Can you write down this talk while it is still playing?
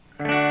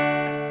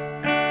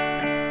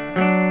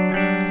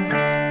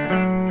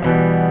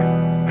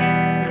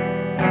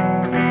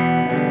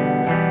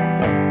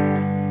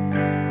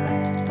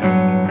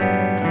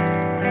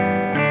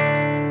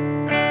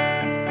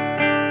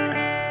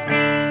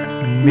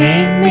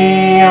Meet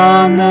me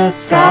on the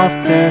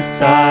softer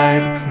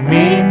side.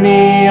 Meet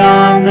me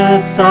on the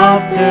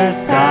softer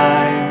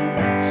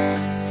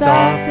side.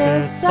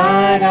 Softer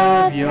side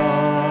of your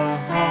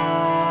heart.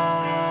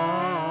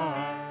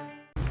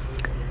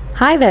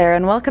 Hi there,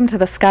 and welcome to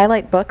the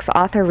SKYLIGHT Books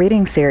Author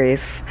Reading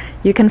Series.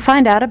 You can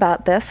find out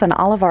about this and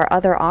all of our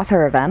other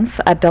author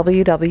events at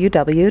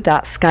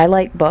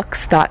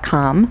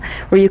www.skylightbooks.com,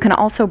 where you can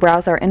also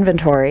browse our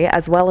inventory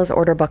as well as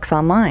order books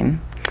online.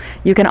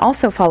 You can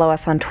also follow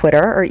us on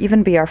Twitter or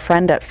even be our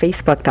friend at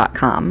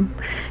facebook.com.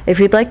 If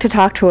you'd like to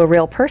talk to a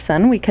real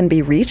person, we can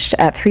be reached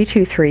at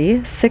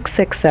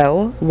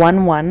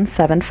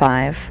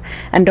 323-660-1175.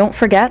 And don't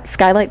forget,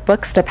 SKYLIGHT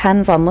Books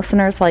depends on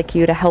listeners like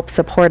you to help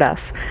support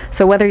us.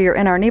 So whether you're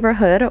in our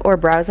neighborhood or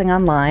browsing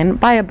online,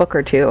 buy a book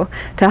or two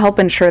to help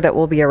ensure that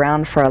we'll be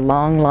around for a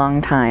long, long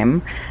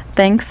time.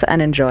 Thanks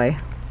and enjoy.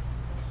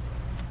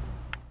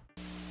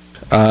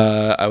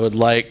 I would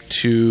like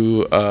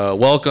to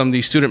welcome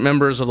the student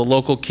members of the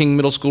local King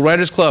Middle School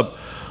Writers Club.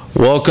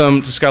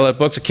 Welcome to SKYLIGHT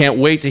Books. I can't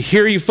wait to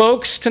hear you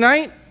folks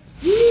tonight.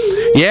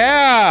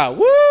 Yeah!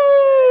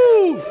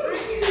 Woo!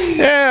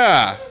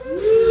 Yeah!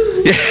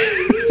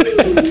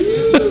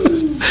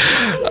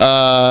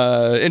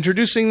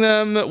 Introducing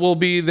them will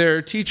be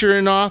their teacher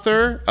and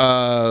author,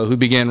 who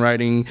began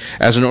writing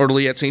as an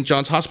orderly at St.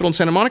 John's Hospital in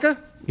Santa Monica.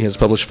 He has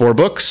published 4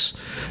 books: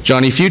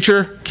 Johnny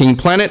Future, King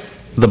Planet,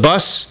 The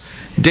Bus,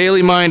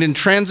 Daily Mind in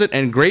Transit,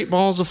 and Great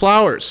Balls of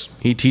Flowers.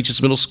 He teaches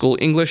middle school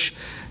English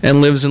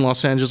and lives in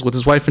Los Angeles with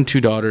his wife and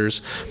 2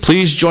 daughters.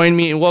 Please join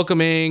me in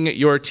welcoming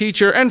your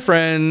teacher and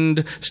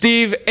friend,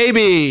 Steve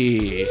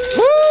Abee.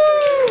 Woo!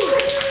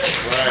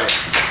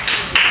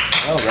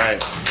 All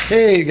right.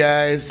 Hey,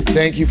 guys.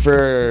 Thank you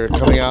for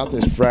coming out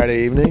this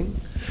Friday evening.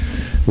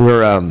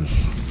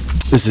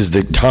 This is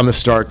the Thomas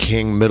Starr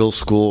King Middle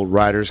School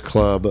Writers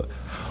Club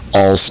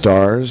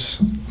All-Stars.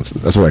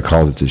 That's what I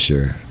called it this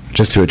year,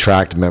 just to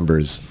attract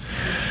members.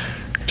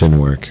 Didn't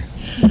work.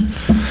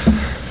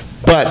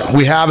 But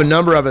we have a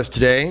number of us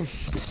today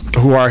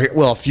who are here,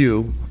 well,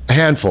 a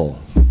handful.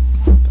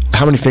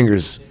 How many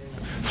fingers?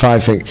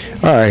 5 fingers.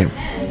 All right.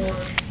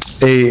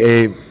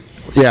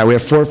 Yeah, we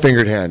have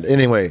 4-fingered hand.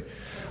 Anyway,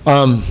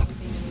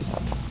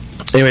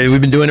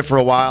 we've been doing it for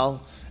a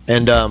while,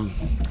 and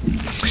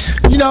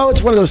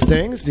it's one of those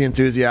things. The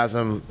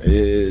enthusiasm,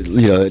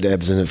 it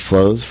ebbs and it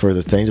flows for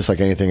the thing, just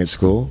like anything at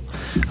school,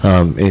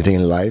 anything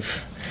in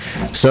life.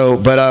 So,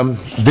 but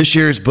this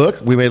year's book,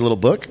 we made a little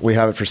book. We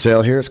have it for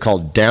sale here. It's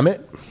called Damn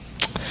It,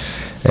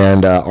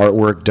 and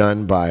artwork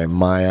done by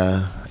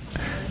Maya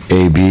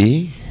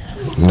Abee.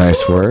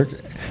 Nice work,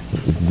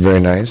 very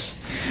nice.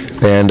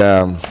 And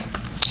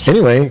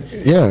anyway,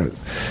 yeah.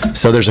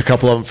 So there's a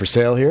couple of them for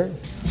sale here,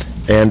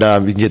 and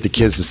you can get the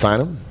kids to sign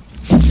them.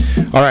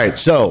 All right,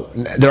 so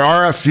there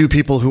are a few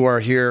people who are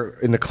here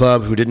in the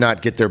club who did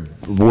not get their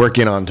work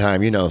in on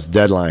time.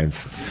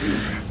 deadlines.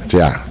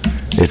 Yeah,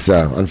 it's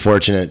an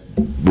unfortunate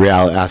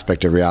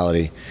aspect of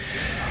reality.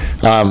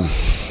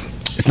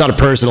 It's not a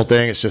personal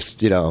thing. It's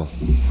just,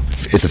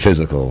 it's a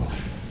physical.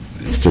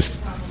 It's just,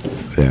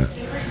 yeah.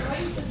 They were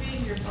going to be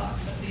in your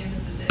box at the end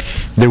of the day.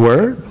 They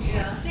were?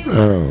 Yeah.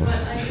 Oh.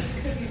 But I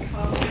just couldn't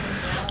call them.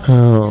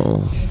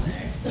 Oh.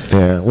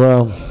 Yeah,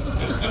 well,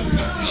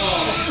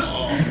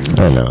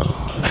 I know.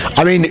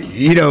 I mean,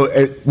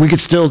 we could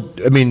still,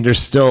 there's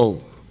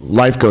still,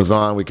 life goes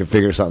on. We can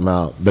figure something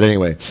out. But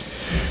anyway,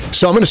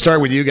 so I'm going to start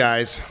with you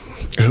guys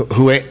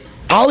who ain't.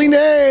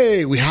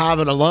 Aline, we have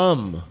an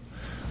alum.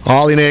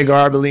 Aline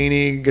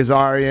Garbellini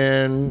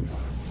Gazarian.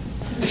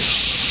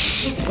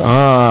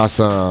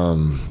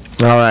 Awesome.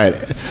 All right.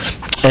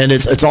 And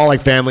it's all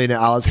like family to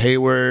Alice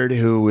Hayward,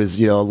 who was,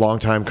 a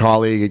longtime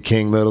colleague at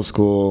King Middle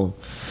School.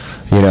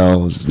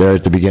 Was there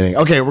at the beginning.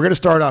 Okay, we're going to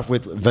start off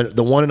with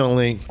the one and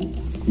only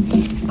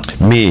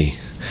me.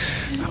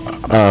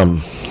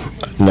 No,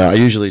 I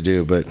usually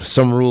do, but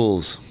some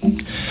rules. I'm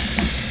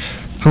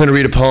going to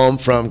read a poem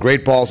from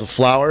Great Balls of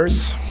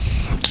Flowers,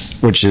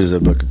 which is a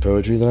book of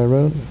poetry that I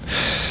wrote.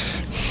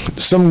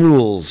 Some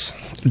rules.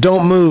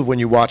 Don't move when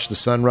you watch the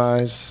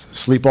sunrise.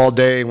 Sleep all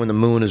day when the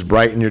moon is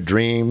bright in your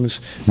dreams.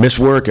 Miss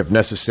work if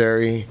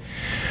necessary.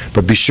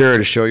 But be sure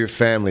to show your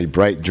family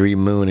bright dream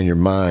moon in your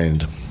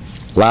mind.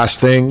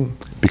 Last thing,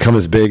 become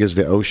as big as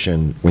the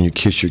ocean when you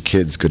kiss your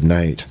kids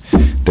goodnight.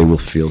 They will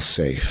feel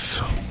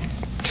safe.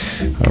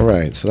 All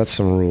right, so that's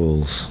some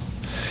rules.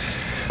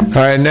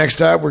 All right,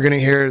 next up, we're going to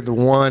hear the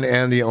one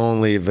and the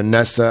only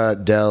Vanessa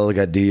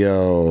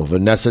Delgadillo.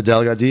 Vanessa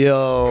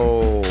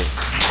Delgadillo.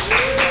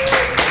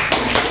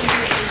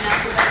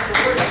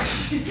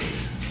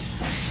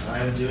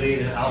 I'm doing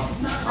an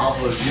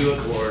alpha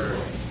Buick order.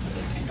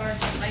 All right.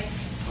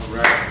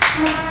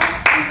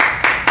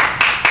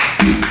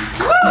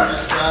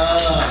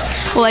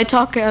 Will I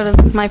talk out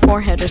of my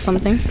forehead or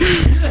something?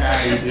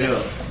 Yeah, you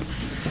do.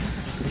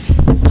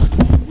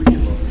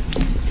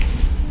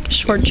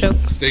 Short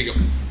jokes. There you go.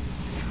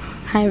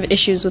 I have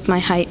issues with my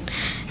height.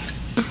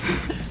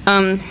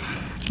 All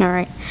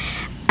right.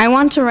 I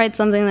want to write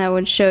something that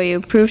would show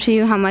you, prove to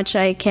you how much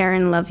I care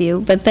and love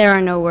you, but there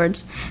are no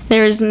words.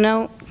 There is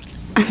no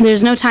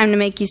There's no time to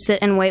make you sit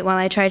and wait while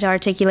I try to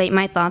articulate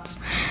my thoughts.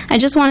 I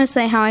just want to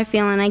say how I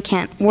feel, and I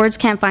can't. Words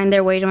can't find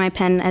their way to my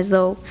pen, as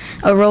though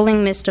a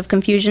rolling mist of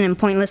confusion and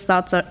pointless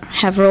thoughts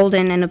have rolled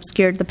in and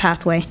obscured the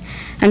pathway.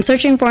 I'm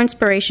searching for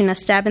inspiration, a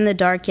stab in the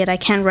dark, yet I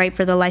can't write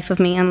for the life of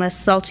me unless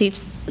salty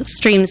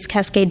streams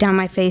cascade down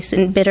my face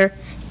in bitter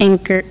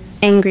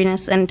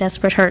angriness and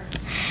desperate hurt.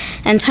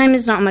 And time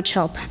is not much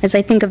help, as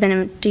I think of an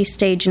empty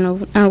stage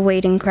in a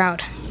waiting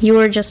crowd. You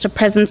are just a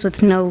presence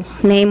with no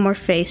name or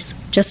face,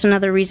 just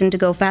another reason to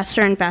go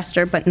faster and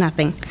faster, but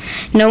nothing.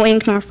 No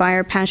ink nor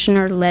fire, passion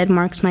or lead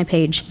marks my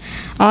page.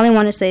 All I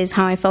want to say is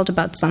how I felt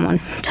about someone.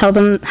 Tell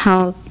them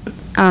how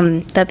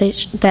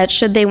that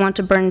should they want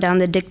to burn down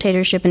the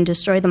dictatorship and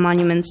destroy the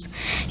monuments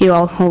you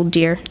all hold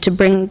dear, to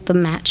bring the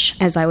match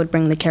as I would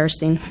bring the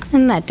kerosene.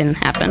 And that didn't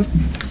happen.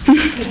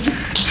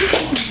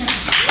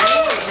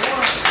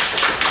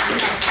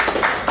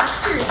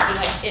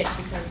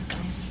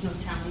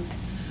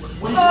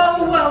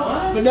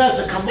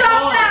 Vanessa, come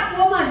Stop on. that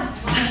woman!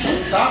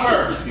 Stop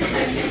her.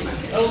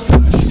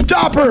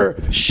 Stop her.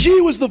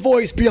 She was the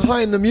voice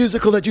behind the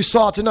musical that you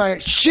saw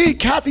tonight.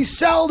 Kathy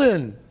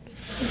Selden.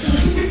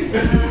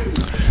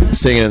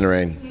 Singing in the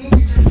Rain.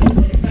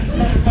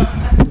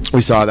 We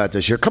saw that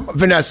this year. Come on,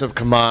 Vanessa,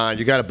 come on.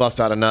 You got to bust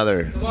out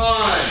another. Come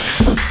on.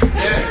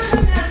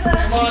 Yes.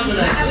 Come on,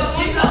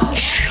 Vanessa.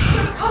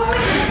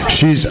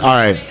 She's, all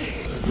right.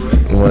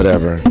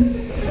 Whatever.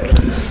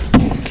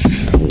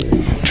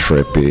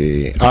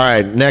 Trippy. All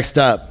right, next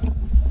up.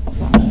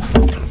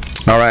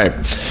 All right.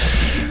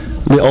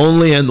 The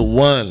Only and the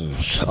One,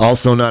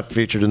 also not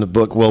featured in the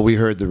book. Well, we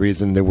heard the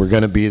reason that we're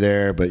going to be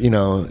there, but, you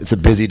know, it's a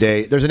busy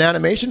day. There's an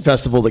animation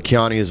festival that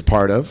Kiani is a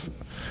part of.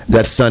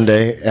 That's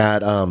Sunday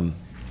at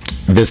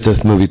Vista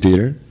Movie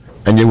Theater.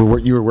 And you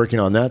were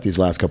working on that these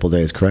last couple of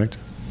days, correct?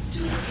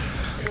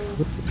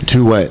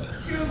 Two what?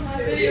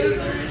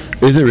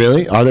 Is it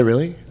really? Are they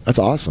really? That's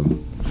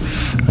awesome.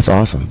 That's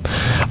awesome.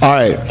 All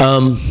right.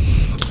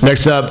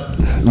 Next up,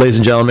 ladies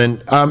and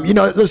gentlemen,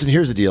 listen,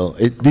 here's the deal.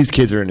 These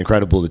kids are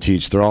incredible to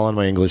teach. They're all in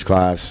my English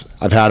class.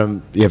 I've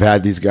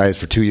had these guys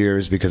for 2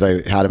 years because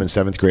I had them in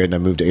 7th grade and I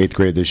moved to 8th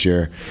grade this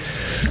year.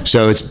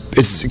 So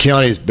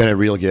Kiani's been a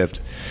real gift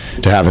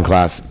to have in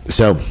class.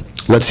 So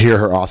let's hear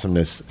her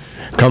awesomeness.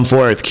 Come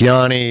forth,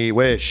 Kiani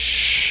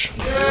Wish.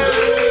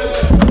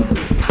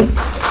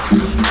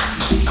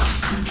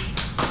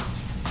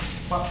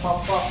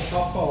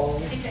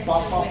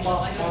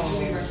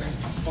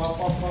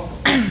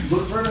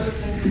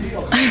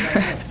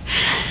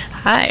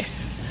 Hi.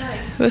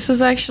 This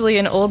is actually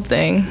an old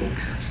thing,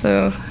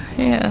 so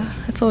yeah,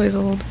 it's always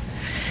old.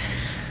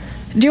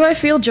 Do I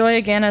feel joy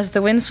again as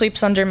the wind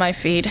sweeps under my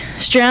feet?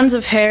 Strands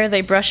of hair,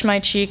 they brush my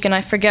cheek, and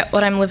I forget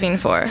what I'm living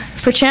for.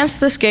 Perchance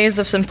this gaze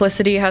of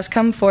simplicity has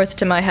come forth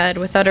to my head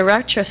without a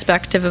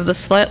retrospective of the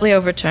slightly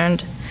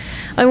overturned.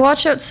 I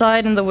watch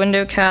outside in the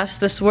window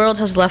cast, this world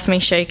has left me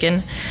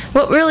shaken.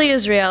 What really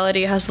is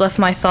reality has left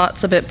my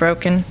thoughts a bit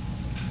broken.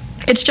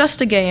 It's just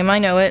a game, I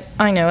know it,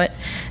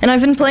 and I've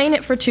been playing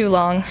it for too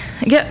long.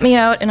 Get me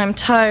out, and I'm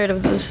tired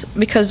of this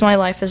because my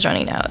life is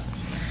running out.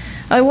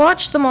 I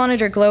watch the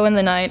monitor glow in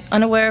the night,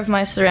 unaware of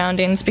my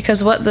surroundings,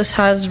 because what this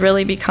has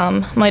really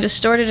become, my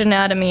distorted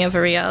anatomy of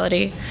a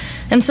reality.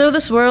 And so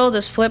this world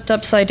is flipped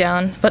upside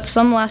down, but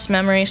some last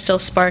memories still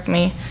spark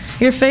me.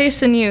 Your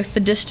face in youth, the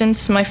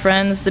distance, my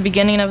friends, the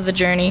beginning of the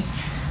journey.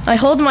 I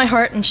hold my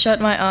heart and shut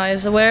my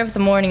eyes, aware of the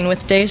morning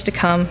with days to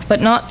come,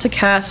 but not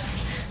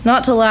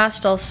to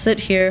last, I'll sit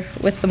here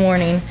with the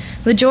morning.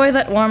 The joy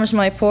that warms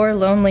my poor,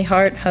 lonely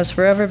heart has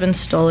forever been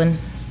stolen.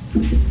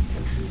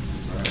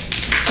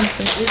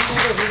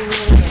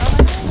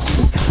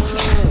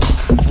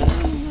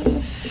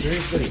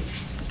 Seriously.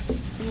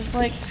 There's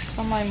like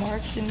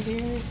semi-marked in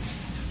here.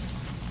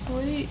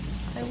 Wait,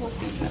 I will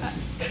be back.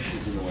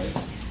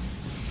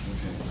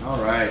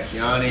 All right,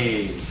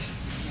 Kiani.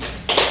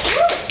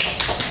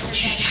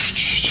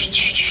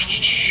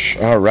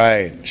 All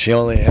right, she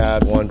only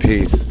had one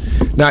piece.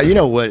 Now, you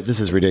know what? This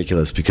is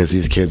ridiculous because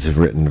these kids have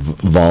written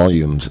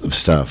volumes of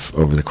stuff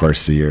over the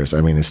course of the years.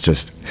 I mean, it's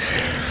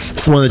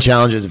one of the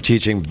challenges of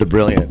teaching the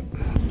brilliant.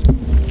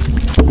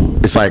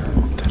 It's like,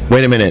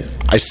 wait a minute,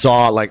 I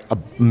saw like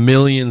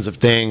millions of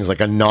things,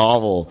 like a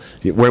novel.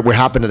 Where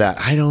happened to that?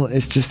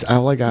 It's just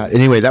all I got.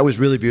 Anyway, that was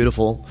really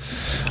beautiful.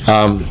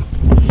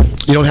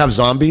 You don't have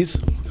zombies?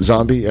 The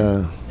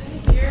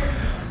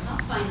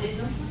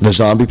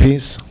zombie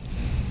piece?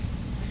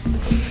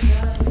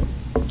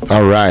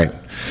 All right.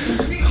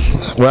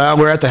 Well,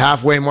 we're at the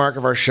halfway mark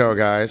of our show,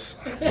 guys.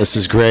 This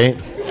is great.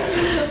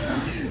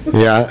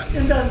 Yeah.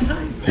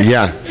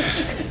 Yeah.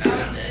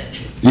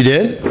 You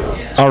did?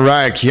 All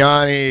right,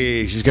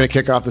 Kiani. She's going to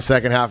kick off the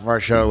second half of our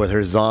show with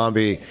her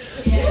zombie.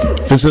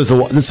 This was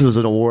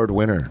an award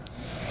winner.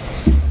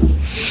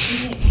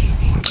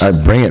 All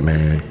right, bring it,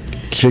 man.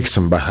 Kick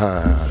some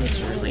behind. It's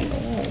really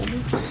old.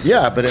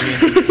 Yeah, but I mean,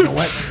 you know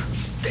what?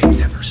 They've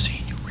never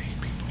seen you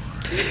read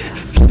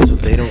before. So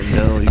they don't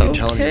know. You can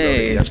tell them you wrote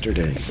it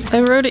yesterday.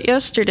 I wrote it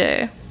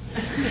yesterday.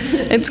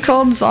 It's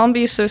called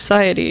Zombie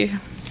Society.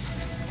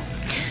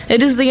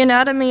 It is the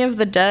anatomy of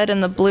the dead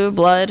and the blue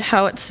blood,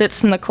 how it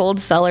sits in the cold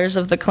cellars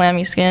of the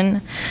clammy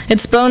skin,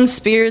 its bones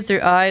speared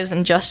through eyes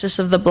and justice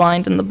of the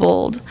blind and the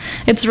bold.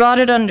 It's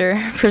rotted under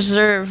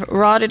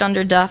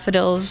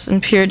daffodils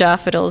and pure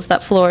daffodils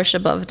that flourish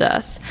above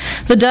death.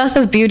 The death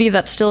of beauty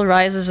that still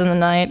rises in the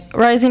night,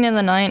 rising in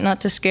the night not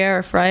to scare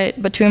or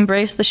fright, but to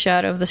embrace the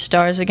shadow of the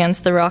stars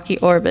against the rocky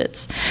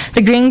orbits.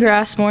 The green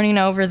grass mourning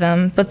over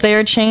them, but they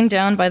are chained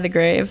down by the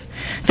grave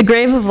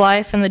of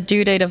life and the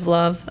due date of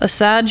love, a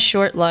sad,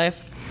 short life.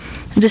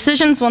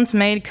 Decisions once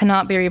made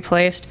cannot be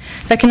replaced,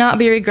 that cannot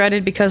be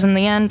regretted because in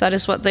the end that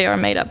is what they are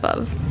made up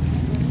of.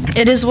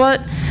 It is what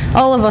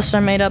all of us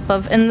are made up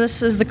of, and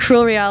this is the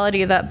cruel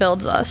reality that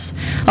builds us.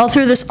 All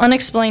through this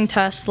unexplained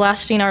test,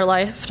 lasting our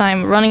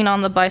lifetime, running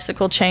on the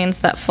bicycle chains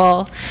that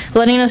fall,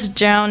 letting us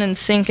drown and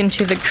sink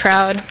into the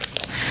crowd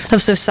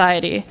of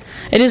society.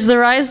 It is the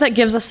rise that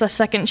gives us a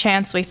second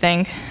chance, we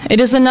think. It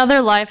is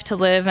another life to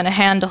live and a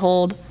hand to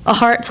hold, a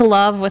heart to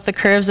love with the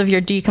curves of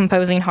your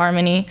decomposing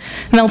harmony,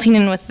 melting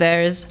in with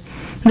theirs.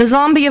 The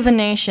zombie of a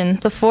nation,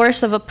 the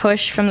force of a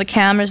push from the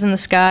cameras in the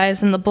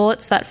skies and the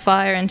bullets that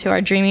fire into our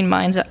dreaming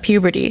minds at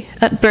puberty,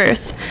 at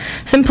birth.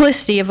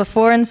 Simplicity of a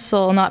foreign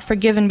soul not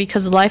forgiven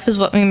because life is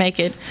what we make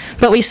it,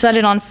 but we set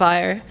it on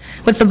fire,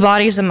 with the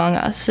bodies among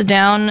us,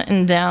 down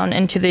and down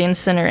into the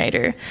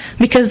incinerator,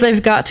 because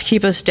they've got to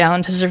keep us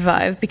down to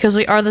survive, because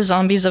we are the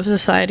zombies of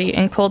society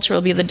and culture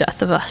will be the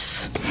death of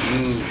us.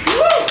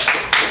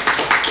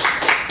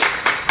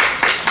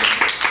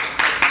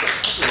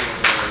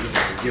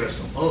 Give us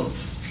some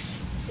oomph.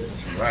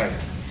 That's right.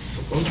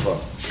 Some oomph.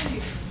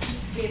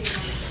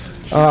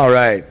 All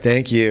right.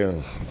 Thank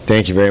you.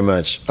 Thank you very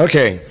much.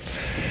 Okay.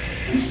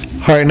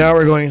 All right. Now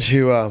we're going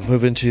to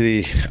move into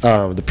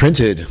the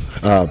printed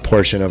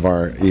portion of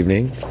our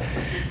evening,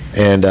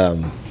 and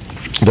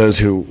those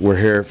who were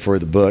here for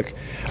the book.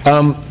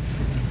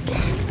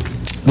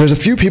 There's a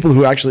few people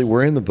who actually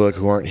were in the book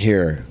who aren't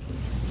here,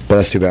 but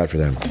that's too bad for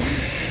them.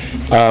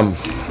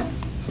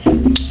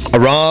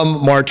 Aram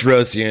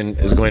Martirosyan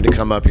is going to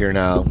come up here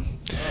now,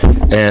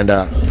 and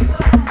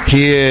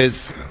he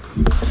is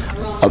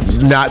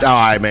he's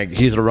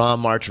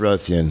Aram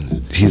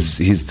Martirosyan. He's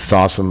this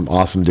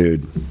awesome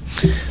dude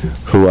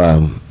who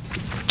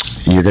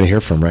you're going to hear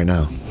from right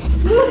now.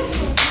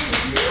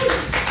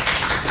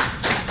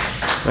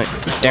 Wait,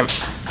 damn.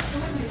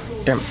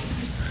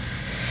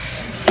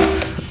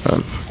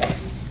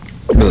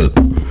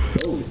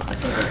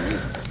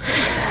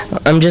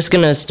 I'm just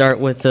going to start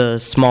with a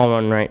small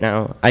one right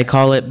now. I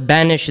call it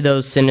Banish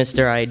Those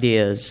Sinister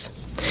Ideas.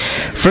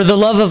 For the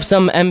love of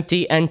some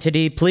empty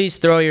entity, please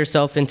throw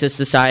yourself into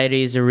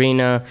society's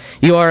arena.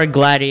 You are a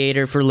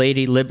gladiator for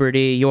Lady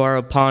Liberty. You are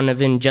a pawn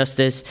of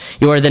injustice.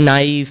 You are the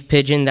naive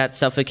pigeon that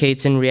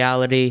suffocates in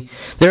reality.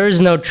 There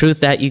is no truth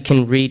that you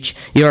can reach.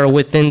 You are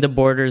within the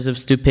borders of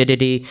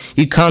stupidity.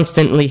 You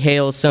constantly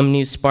hail some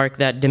new spark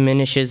that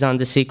diminishes on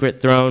the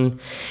secret throne.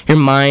 Your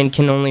mind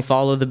can only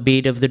follow the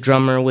beat of the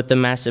drummer with the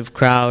massive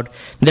crowd.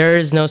 There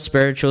is no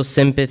spiritual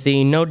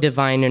sympathy, no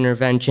divine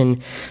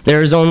intervention.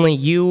 There is only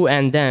you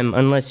and them,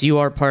 unless you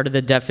are part of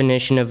the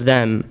definition of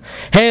them.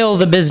 Hail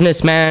the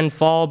businessman,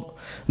 fall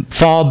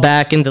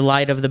back in the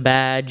light of the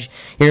badge.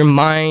 Your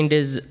mind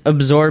is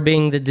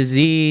absorbing the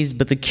disease,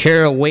 but the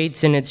cure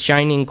awaits in its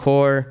shining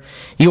core.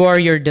 You are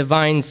your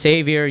divine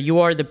savior. You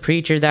are the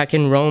preacher that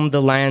can roam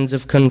the lands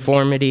of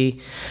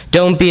conformity.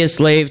 Don't be a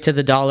slave to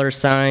the dollar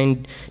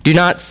sign. Do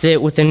not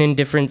sit with an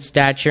indifferent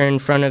stature in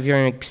front of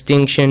your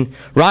extinction.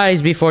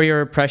 Rise before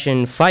your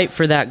oppression. Fight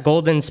for that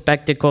golden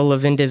spectacle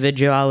of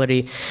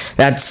individuality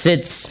that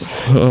sits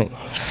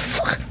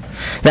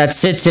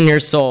in your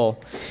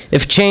soul.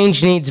 If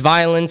change needs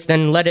violence,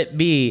 then let it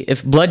be.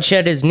 If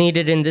bloodshed is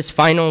needed in this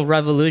final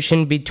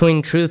revolution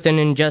between truth and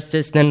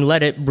injustice, then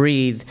let it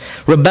breathe.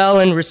 Rebel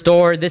and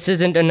restore. This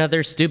isn't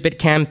another stupid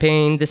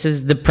campaign. This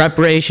is the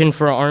preparation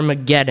for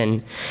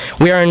Armageddon.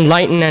 We are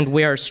enlightened and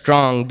we are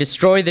strong.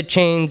 Destroy the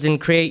chains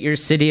and create your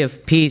city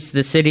of peace,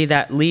 the city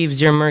that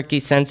leaves your murky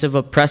sense of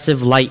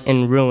oppressive light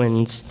in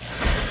ruins.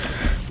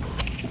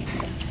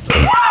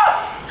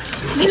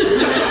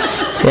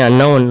 Yeah,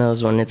 no one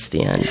knows when it's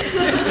the end.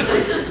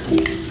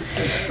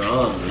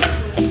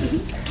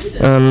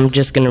 I'm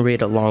just going to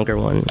read a longer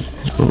one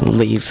and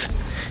leave.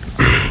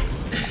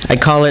 I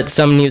call it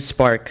Some New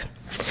Spark.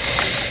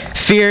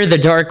 Fear, the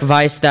dark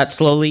vice that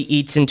slowly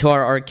eats into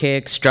our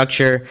archaic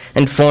structure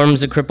and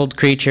forms a crippled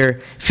creature.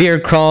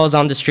 Fear crawls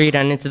on the street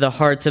and into the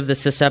hearts of the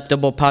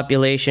susceptible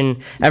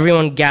population.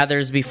 Everyone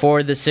gathers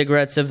before the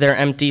cigarettes of their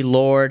empty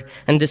lord,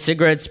 and the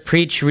cigarettes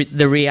preach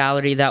the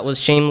reality that was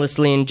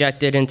shamelessly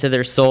injected into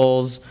their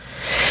souls.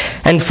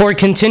 And for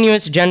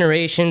continuous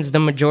generations, the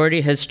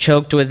majority has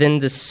choked within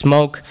the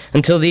smoke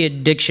until the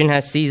addiction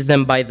has seized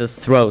them by the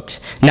throat.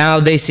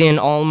 Now they see an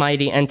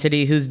almighty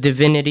entity whose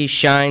divinity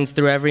shines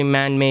through every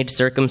man-made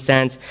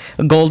circumstance.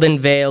 A golden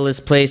veil is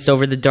placed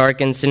over the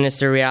dark and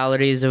sinister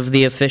realities of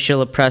the official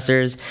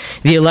oppressors.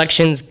 The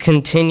elections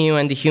continue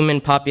and the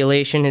human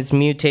population is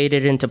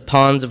mutated into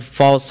pawns of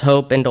false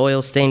hope and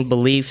oil-stained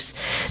beliefs.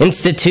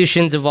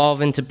 Institutions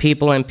evolve into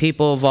people and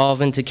people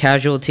evolve into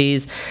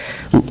casualties.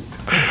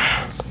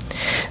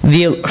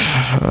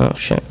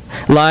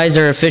 Lies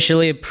are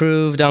officially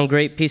approved on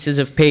great pieces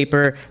of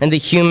paper, and the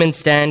humans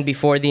stand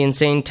before the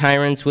insane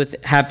tyrants with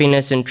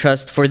happiness and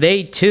trust, for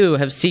they too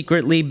have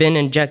secretly been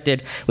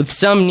injected with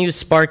some new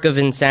spark of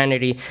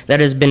insanity that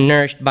has been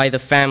nourished by the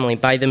family,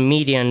 by the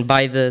media, and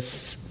by the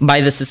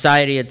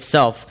society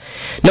itself.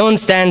 No one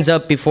stands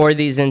up before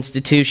these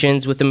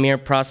institutions with the mere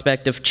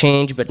prospect of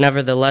change, but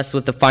nevertheless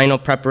with the final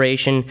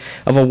preparation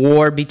of a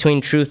war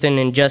between truth and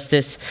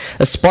injustice.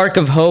 A spark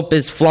of hope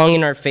is flung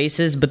in our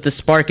faces, but the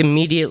spark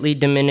immediately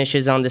diminishes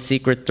on the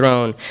secret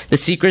throne. The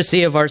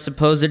secrecy of our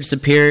supposed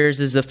superiors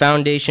is the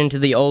foundation to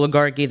the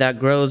oligarchy that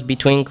grows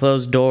between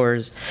closed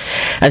doors.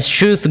 As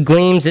truth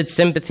gleams its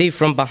sympathy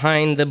from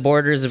behind the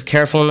borders of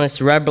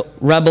carefulness,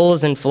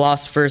 rebels and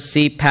philosophers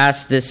see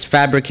past this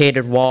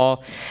fabricated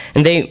wall,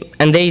 and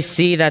they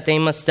see that they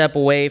must step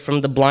away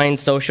from the blind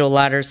social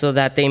ladder so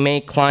that they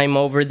may climb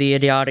over the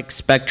idiotic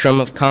spectrum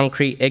of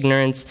concrete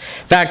ignorance.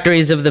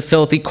 Factories of the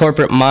filthy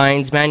corporate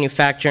minds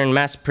manufacture and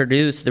mass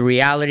produce the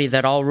reality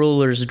that all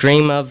rulers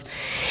dream of.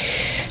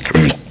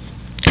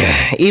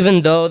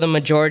 Even though the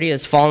majority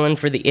has fallen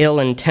for the ill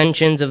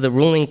intentions of the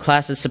ruling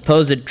class's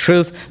supposed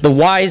truth, the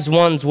wise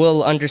ones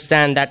will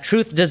understand that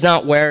truth does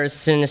not wear a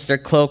sinister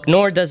cloak,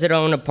 nor does it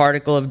own a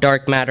particle of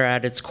dark matter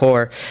at its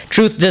core.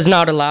 Truth does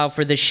not allow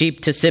for the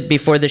sheep to sit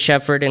before the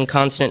shepherd in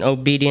constant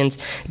obedience.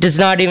 It does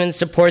not even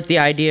support the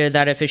idea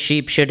that if a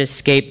sheep should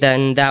escape,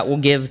 then that will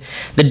give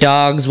the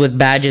dogs with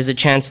badges a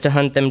chance to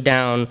hunt them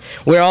down.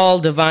 We're all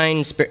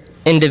divine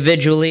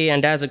individually,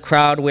 and as a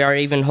crowd, we are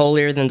even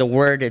holier than the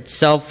word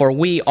itself, for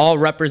we all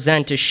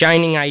represent a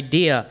shining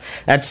idea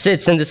that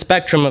sits in the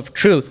spectrum of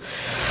truth.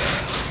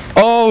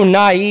 Oh,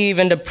 naive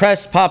and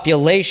oppressed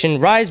population,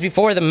 rise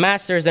before the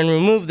masters and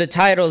remove the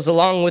titles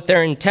along with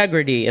their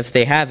integrity, if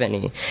they have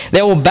any.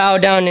 They will bow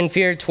down in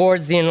fear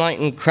towards the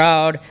enlightened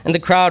crowd, and the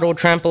crowd will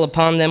trample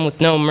upon them with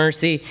no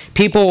mercy.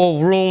 People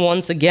will rule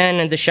once again,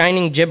 and the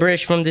shining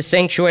gibberish from the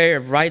sanctuary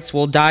of rights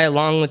will die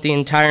along with the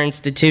entire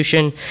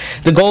institution.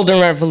 The golden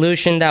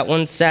revolution that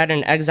once sat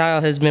in exile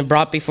has been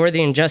brought before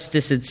the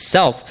injustice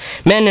itself.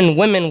 Men and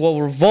women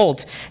will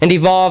revolt and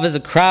evolve as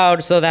a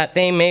crowd so that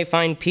they may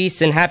find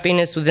peace and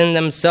happiness within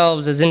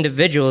themselves as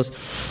individuals,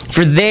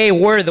 for they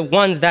were the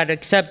ones that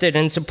accepted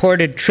and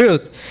supported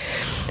truth.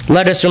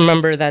 Let us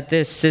remember that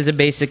this is a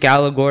basic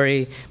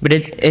allegory, but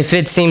if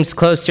it seems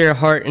close to your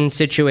heart and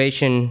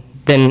situation,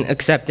 then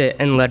accept it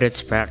and let it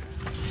spread.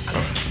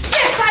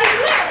 Yes, I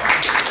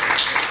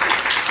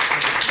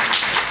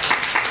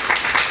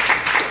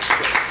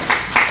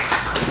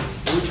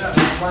What was that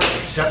last line?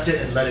 Accept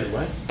it and let it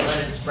what?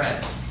 Let it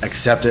spread.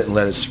 Accept it and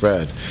let it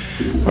spread.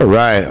 All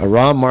right,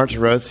 Aram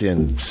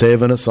Martirosyan,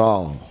 saving us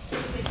all.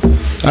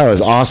 That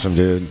was awesome,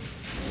 dude.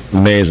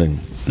 Amazing.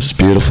 Just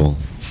beautiful.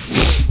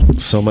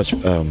 So much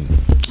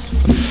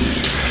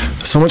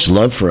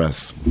love for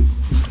us.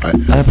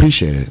 I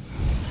appreciate it.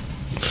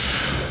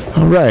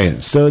 All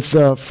right, so it's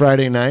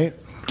Friday night.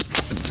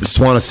 Just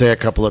want to say a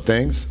couple of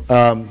things.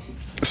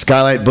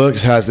 Skylight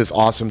Books has this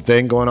awesome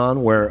thing going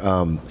on where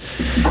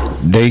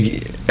they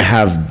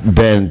have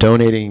been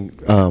donating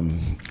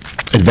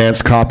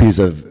advanced copies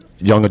of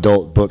young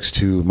adult books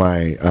to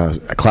my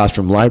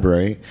classroom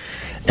library.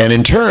 And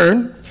in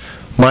turn,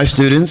 my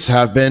students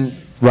have been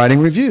writing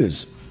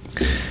reviews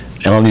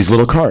on these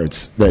little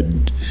cards that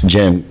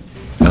Jen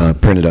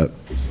printed up.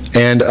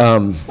 And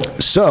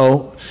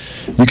so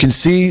you can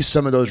see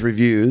some of those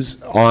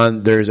reviews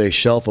there's a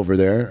shelf over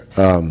there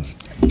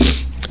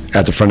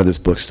at the front of this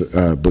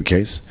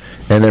bookcase.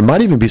 And there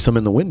might even be some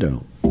in the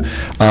window.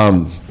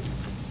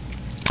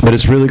 But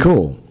it's really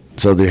cool.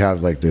 So they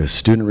have like the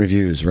student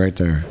reviews right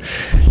there.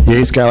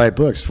 Yay, Skylight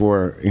Books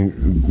for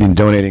in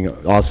donating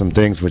awesome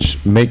things, which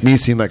make me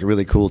seem like a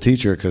really cool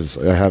teacher because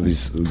I have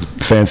these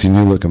fancy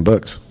new-looking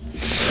books.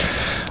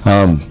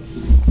 So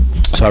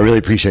I really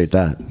appreciate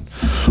that.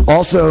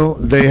 Also,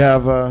 they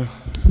have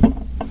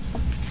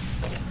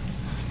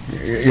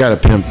you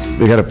got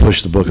to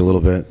push the book a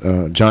little bit.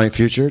 Johnny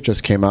Future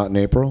just came out in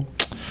April.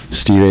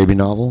 Steve Abee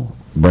novel,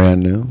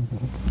 brand new.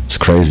 It's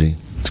crazy.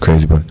 It's a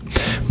crazy book.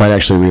 Might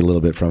actually read a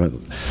little bit from it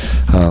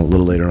a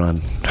little later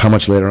on. How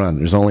much later on?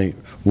 There's only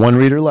one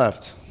reader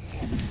left.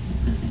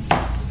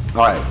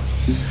 All right.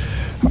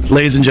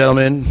 Ladies and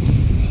gentlemen,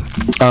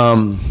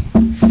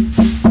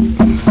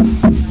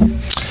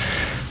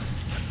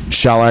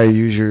 shall I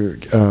use your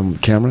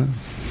camera?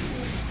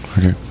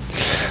 Okay.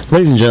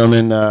 Ladies and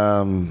gentlemen,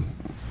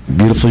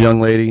 beautiful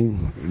young lady,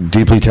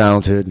 deeply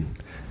talented.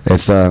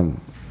 It's there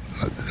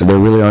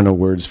really are no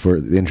words for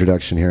the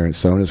introduction here,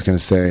 so I'm just going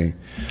to say,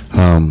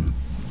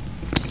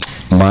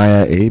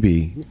 Maya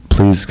Abee,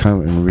 please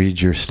come and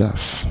read your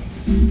stuff.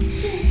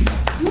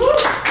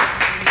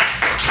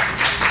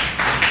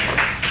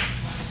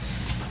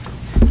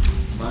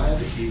 Maya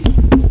Abee.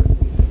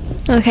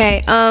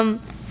 Okay,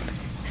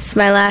 it's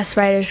my last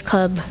Writers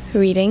Club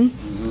reading.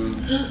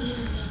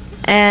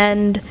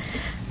 And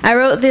I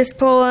wrote this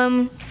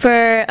poem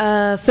for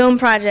a film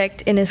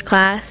project in his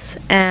class,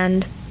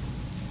 and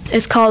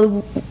it's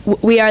called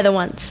We Are the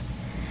Ones.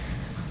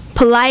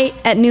 Polite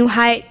at new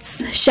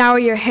heights, shower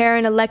your hair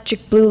in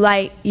electric blue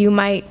light, you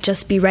might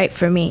just be right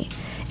for me.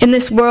 In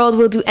this world,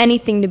 we'll do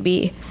anything to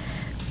be.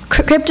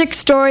 Cryptic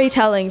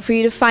storytelling for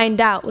you to find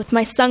out. With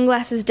my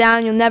sunglasses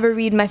down, you'll never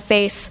read my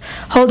face.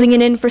 Holding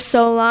it in for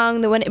so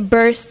long that when it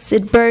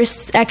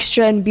bursts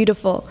extra and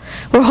beautiful.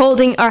 We're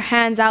holding our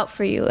hands out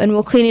for you, and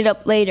we'll clean it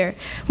up later.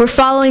 We're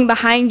following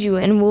behind you,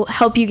 and we'll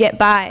help you get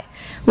by.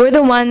 We're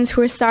the ones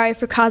who are sorry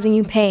for causing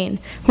you pain.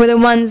 We're the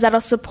ones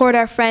that'll support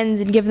our friends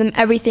and give them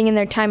everything in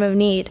their time of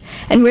need.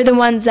 And we're the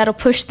ones that'll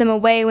push them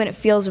away when it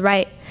feels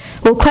right.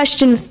 We'll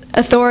question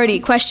authority,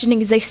 question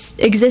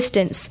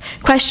existence,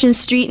 question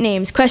street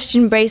names,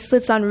 question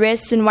bracelets on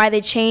wrists and why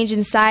they change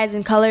in size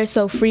and color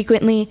so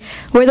frequently.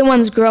 We're the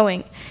ones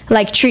growing,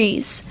 like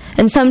trees,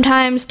 and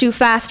sometimes too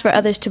fast for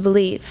others to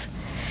believe.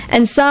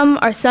 And some,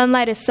 our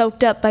sunlight is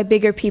soaked up by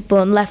bigger people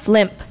and left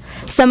limp.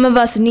 Some of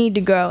us need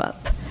to grow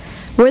up.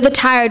 We're the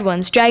tired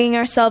ones, dragging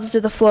ourselves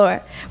to the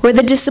floor. We're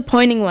the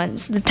disappointing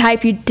ones, the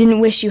type you didn't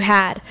wish you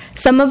had.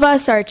 Some of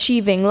us are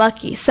achieving,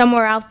 lucky,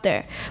 somewhere out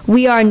there.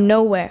 We are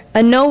nowhere,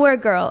 a nowhere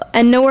girl,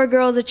 and nowhere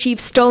girls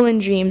achieve stolen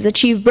dreams,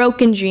 achieve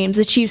broken dreams,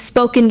 achieve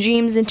spoken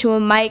dreams into a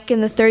mic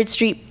in the 3rd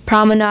Street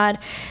promenade,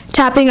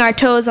 tapping our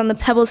toes on the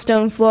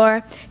pebblestone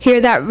floor,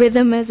 hear that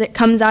rhythm as it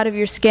comes out of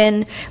your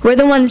skin. We're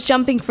the ones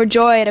jumping for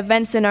joy at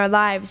events in our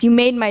lives. You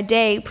made my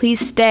day, please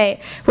stay.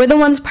 We're the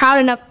ones proud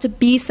enough to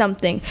be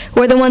something.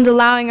 We're the ones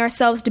allowing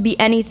ourselves to be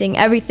anything,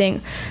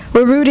 everything.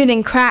 We're rooted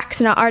in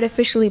cracks, not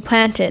artificially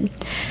planted.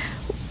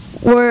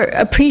 We're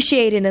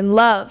appreciated and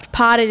loved,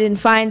 potted in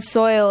fine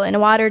soil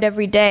and watered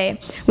every day.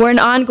 We're an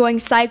ongoing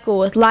cycle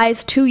with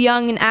lives too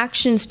young and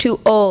actions too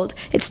old.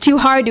 It's too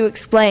hard to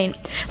explain.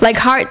 Like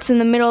hearts in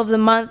the middle of the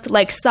month,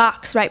 like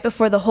socks right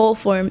before the hole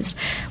forms.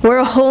 We're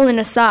a hole in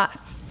a sock.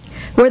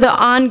 We're the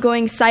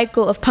ongoing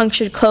cycle of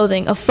punctured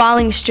clothing, of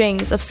falling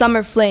strings, of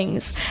summer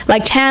flings,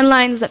 like tan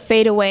lines that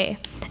fade away.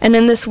 And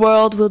in this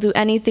world, we'll do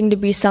anything to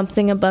be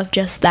something above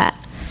just that.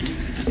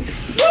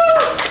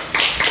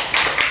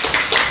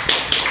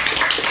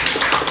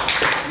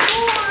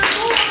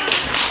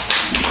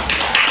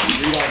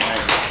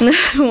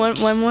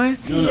 One more?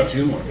 No,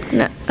 2 more.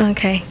 No,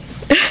 okay.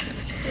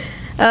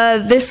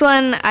 This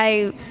one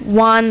I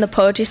won the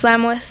Poetry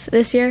Slam with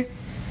this year,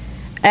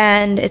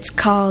 and it's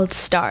called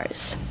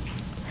Stars.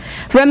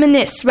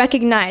 Reminisce,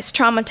 recognize,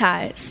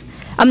 traumatize.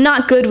 I'm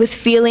not good with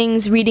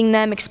feelings, reading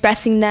them,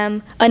 expressing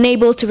them,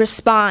 unable to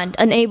respond,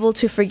 unable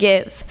to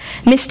forgive.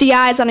 Misty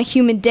eyes on a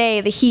humid day,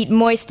 the heat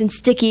moist and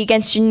sticky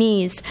against your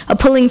knees, a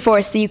pulling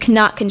force that you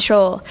cannot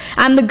control.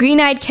 I'm the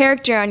green-eyed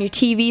character on your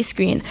TV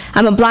screen.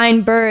 I'm a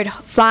blind bird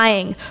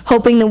flying,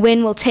 hoping the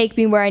wind will take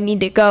me where I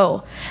need to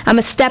go. I'm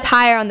a step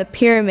higher on the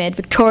pyramid,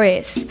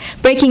 victorious,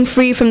 breaking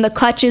free from the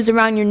clutches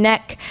around your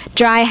neck,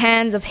 dry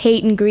hands of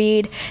hate and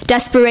greed,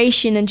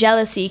 desperation and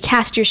jealousy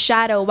cast your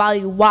shadow while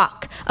you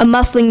walk, a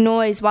muffling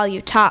noise while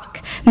you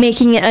talk,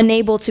 making it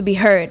unable to be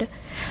heard.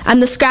 I'm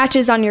the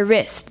scratches on your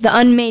wrist, the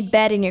unmade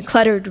bed in your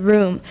cluttered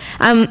room.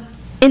 I'm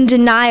in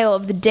denial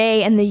of the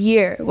day and the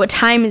year. What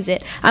time is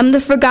it? I'm the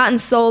forgotten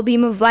soul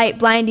beam of light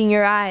blinding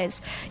your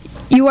eyes.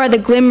 You are the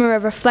glimmer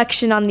of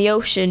reflection on the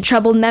ocean.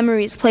 Troubled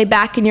memories play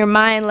back in your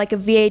mind like a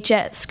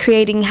VHS,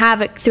 creating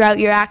havoc throughout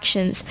your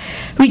actions.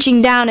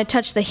 Reaching down to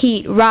touch the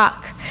heat,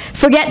 rock.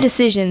 Forget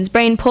decisions,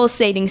 brain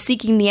pulsating,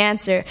 seeking the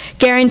answer,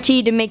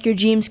 guaranteed to make your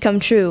dreams come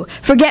true.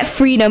 Forget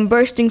freedom,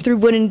 bursting through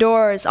wooden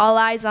doors, all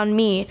eyes on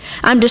me.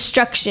 I'm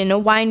destruction, a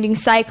winding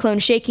cyclone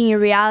shaking your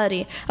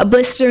reality, a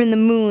blister in the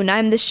moon.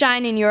 I'm the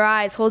shine in your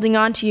eyes, holding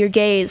on to your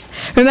gaze.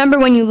 Remember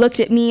when you looked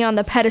at me on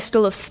the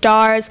pedestal of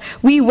stars?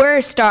 We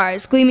were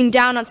stars, gleaming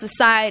down on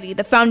society,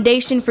 the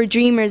foundation for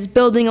dreamers,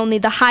 building only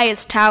the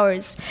highest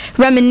towers.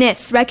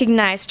 Reminisce,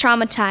 recognize,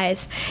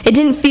 traumatize. It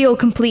didn't feel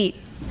complete.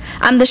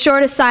 I'm the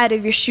shortest side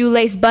of your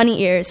shoelace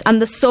bunny ears. I'm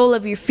the sole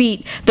of your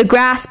feet, the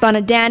grasp on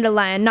a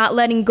dandelion, not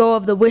letting go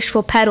of the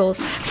wishful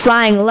petals,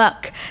 flying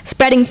luck,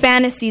 spreading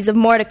fantasies of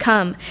more to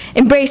come.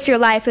 Embrace your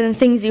life and the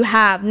things you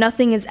have.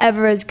 Nothing is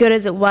ever as good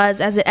as it was,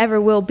 as it ever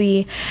will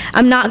be.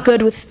 I'm not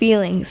good with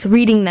feelings,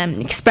 reading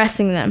them,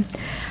 expressing them.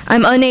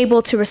 I'm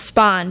unable to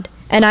respond,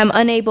 and I'm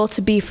unable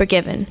to be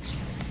forgiven.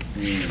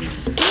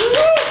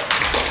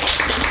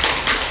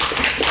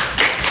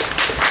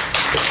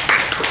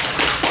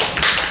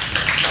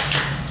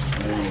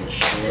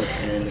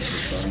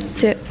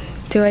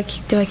 Do I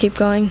keep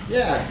going?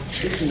 Yeah,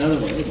 it's another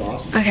one. It was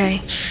awesome. Okay.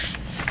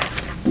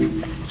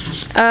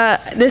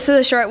 This is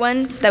a short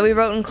one that we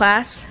wrote in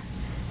class,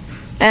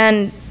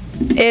 and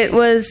it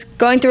was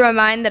going through my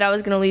mind that I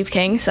was going to leave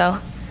King, so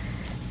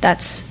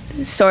that's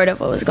sort of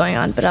what was going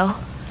on, but I'll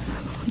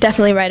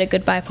definitely write a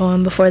goodbye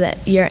poem before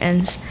that year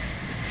ends.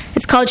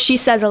 It's called She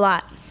Says a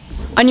Lot.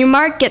 On your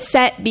mark, get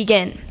set,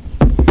 begin.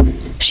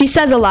 She She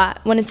says a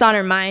lot when it's on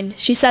her mind.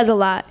 She says a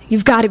lot.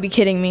 You've got to be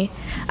kidding me.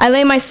 I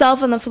lay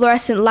myself in the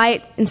fluorescent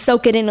light and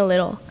soak it in a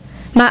little.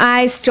 My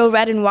eyes still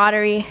red and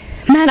watery.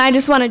 Man, I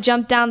just want to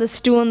jump down the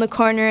stool in the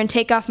corner and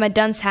take off my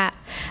dunce hat.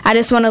 I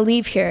just want to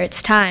leave here.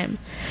 It's time.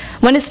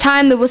 When it's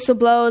time, the whistle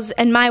blows,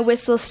 and my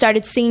whistle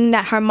started singing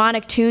that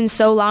harmonic tune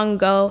so long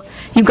ago.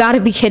 You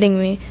gotta be kidding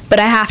me, but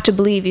I have to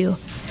believe you.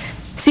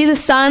 See the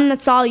sun,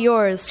 that's all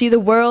yours. See the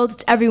world,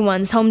 it's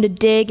everyone's, home to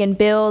dig and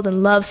build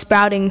and love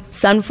sprouting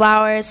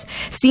sunflowers.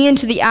 See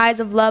into the eyes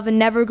of love and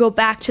never go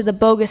back to the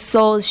bogus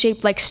souls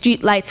shaped like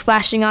streetlights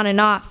flashing on and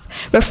off.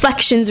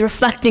 Reflections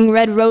reflecting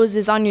red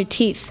roses on your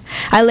teeth.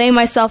 I lay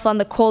myself on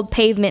the cold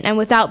pavement, and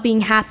without being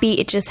happy,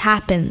 it just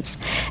happens.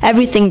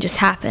 Everything just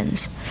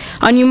happens.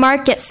 On your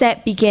mark, get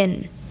set,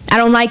 begin. I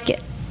don't like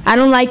it. I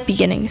don't like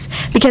beginnings,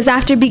 because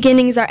after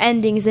beginnings are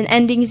endings, and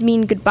endings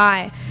mean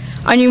goodbye.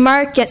 On your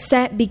mark, get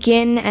set,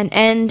 begin, and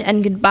end,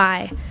 and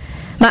goodbye.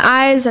 My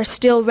eyes are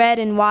still red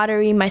and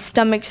watery, my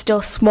stomach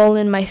still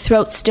swollen, my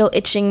throat still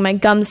itching, my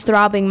gums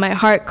throbbing, my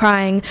heart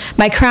crying,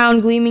 my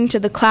crown gleaming to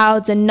the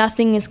clouds, and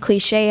nothing is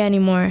cliche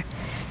anymore.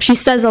 She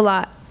says a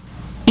lot,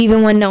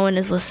 even when no one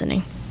is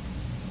listening.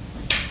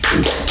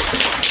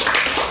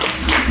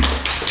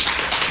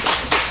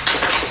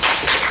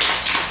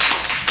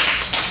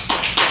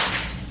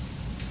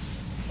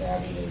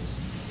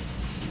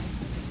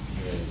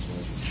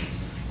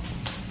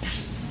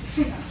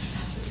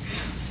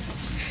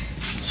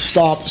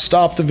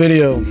 Stop the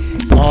video.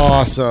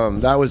 Awesome.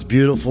 That was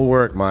beautiful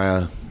work,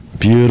 Maya.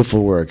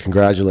 Beautiful work.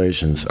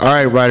 Congratulations. All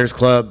right, Writers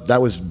Club,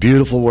 that was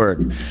beautiful work.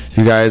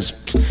 You guys,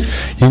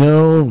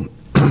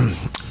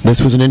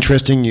 this was an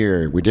interesting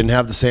year. We didn't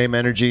have the same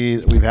energy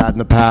that we've had in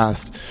the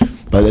past,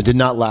 but it did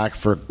not lack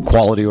for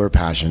quality or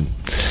passion.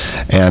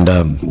 And,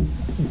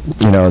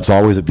 it's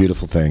always a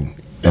beautiful thing.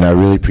 And I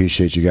really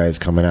appreciate you guys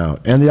coming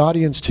out. And the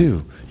audience,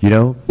 too.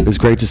 It was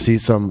great to see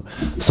some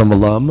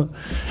alum,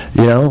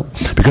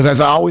 because as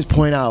I always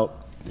point out,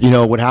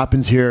 what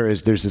happens here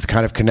is there's this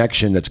kind of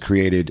connection that's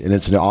created, and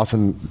it's an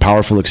awesome,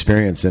 powerful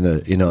experience in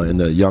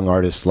the young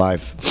artist's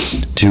life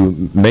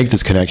to make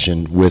this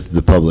connection with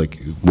the public,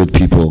 with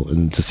people,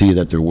 and to see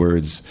that their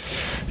words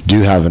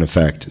do have an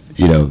effect,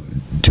 to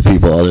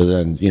people other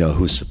than,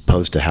 who's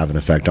supposed to have an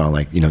effect on,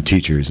 like,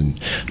 teachers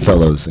and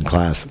fellows in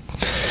class.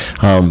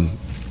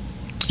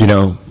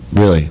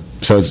 Really.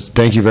 So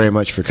thank you very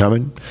much for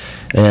coming,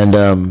 and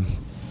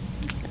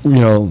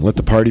let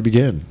the party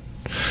begin.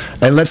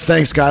 And let's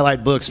thank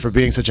Skylight Books for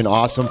being such an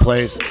awesome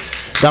place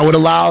that would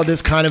allow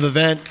this kind of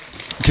event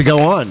to go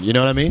on. You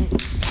know what I mean?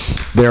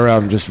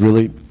 They're just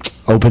really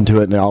open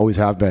to it, and they always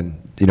have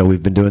been.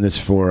 We've been doing this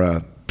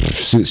for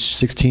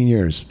 16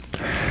 years.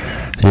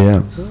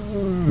 Yeah,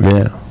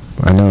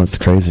 I know, it's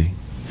crazy,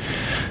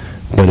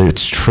 but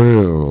it's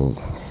true.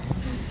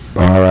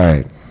 All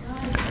right,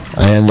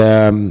 and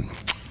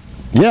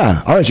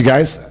all right, you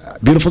guys.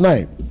 Beautiful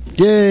night.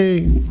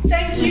 Yay.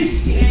 Thank you,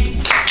 Steve.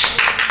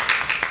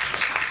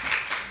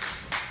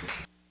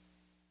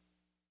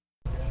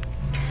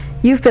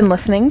 You've been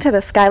listening to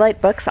the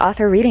Skylight Books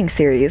Author Reading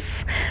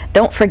Series.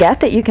 Don't forget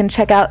that you can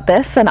check out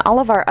this and all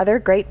of our other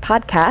great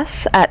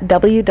podcasts at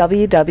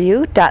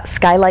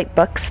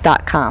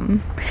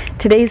www.skylightbooks.com.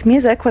 Today's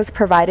music was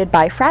provided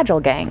by Fragile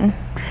Gang.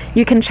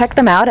 You can check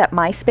them out at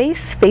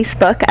MySpace,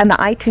 Facebook, and the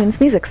iTunes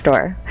Music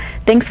Store.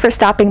 Thanks for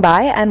stopping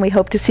by, and we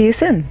hope to see you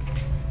soon.